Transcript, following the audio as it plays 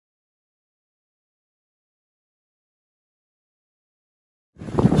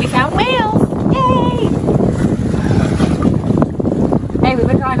found whales. Yay! Hey, we've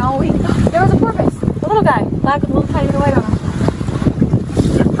been trying all week. There was a porpoise. A little guy. Black with a little tiny bit of white on him.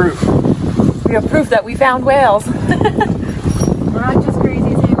 Good proof. We have proof that we found whales. We're not just crazy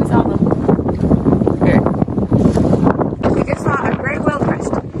saying we saw them. Okay. We just saw a gray whale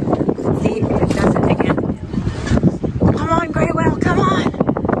crest. See if it does it again. Come on, gray whale, come on!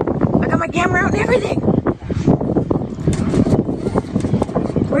 I got my camera out and everything.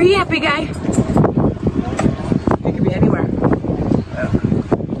 Where are you at, big guy? It could be anywhere.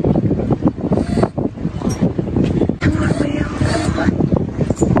 Come on, whale.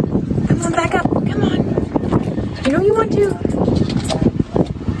 Come on, back up. Come on. You know you want to.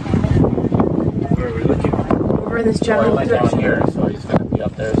 Where are we looking? Over in this general down direction. here, so he's gonna be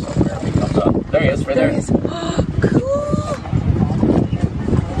up there somewhere when he comes up. There he is, right there. There he is. Oh, cool.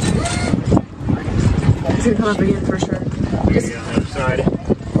 He's gonna come up again for sure. Just on the other side.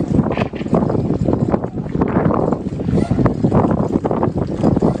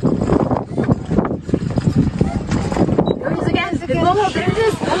 There he is again. There it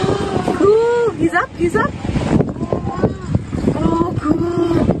is. Oh, cool. He's up. He's up. Oh,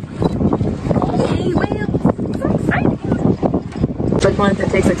 cool. Yay, whale. So exciting. Like one that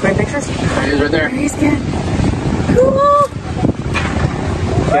takes like 20 pictures. There he is, right there. There he's again. Cool.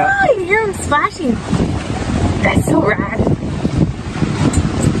 Yeah. Oh, you hear him splashing. That's so rad.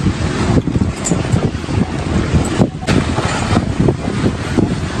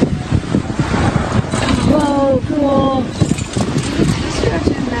 Whoa, cool.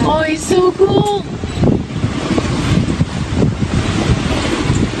 Oh, he's so cool.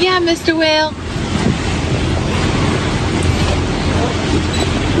 Yeah, Mr. Whale.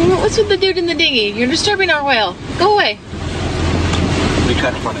 What's with the dude in the dinghy? You're disturbing our whale. Go away. We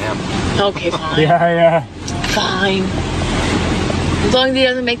cut in front of him. Okay, fine. Yeah. Fine. As long as he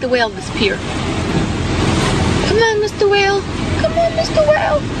doesn't make the whale disappear. Come on, Mr. Whale. Come on, Mr.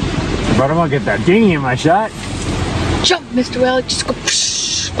 Whale. But I'm gonna get that dinghy in my shot. Jump, Mr. Whale. Just go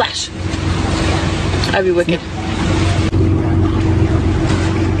splash. I'd be wicked.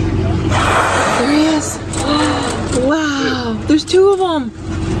 There he is. Wow. There's two of them.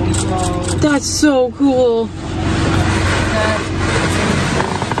 That's so cool.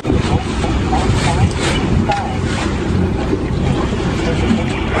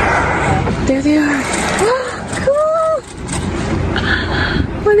 There they are. Cool.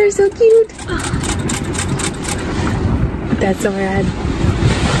 Oh, they're so cute. That's so rad.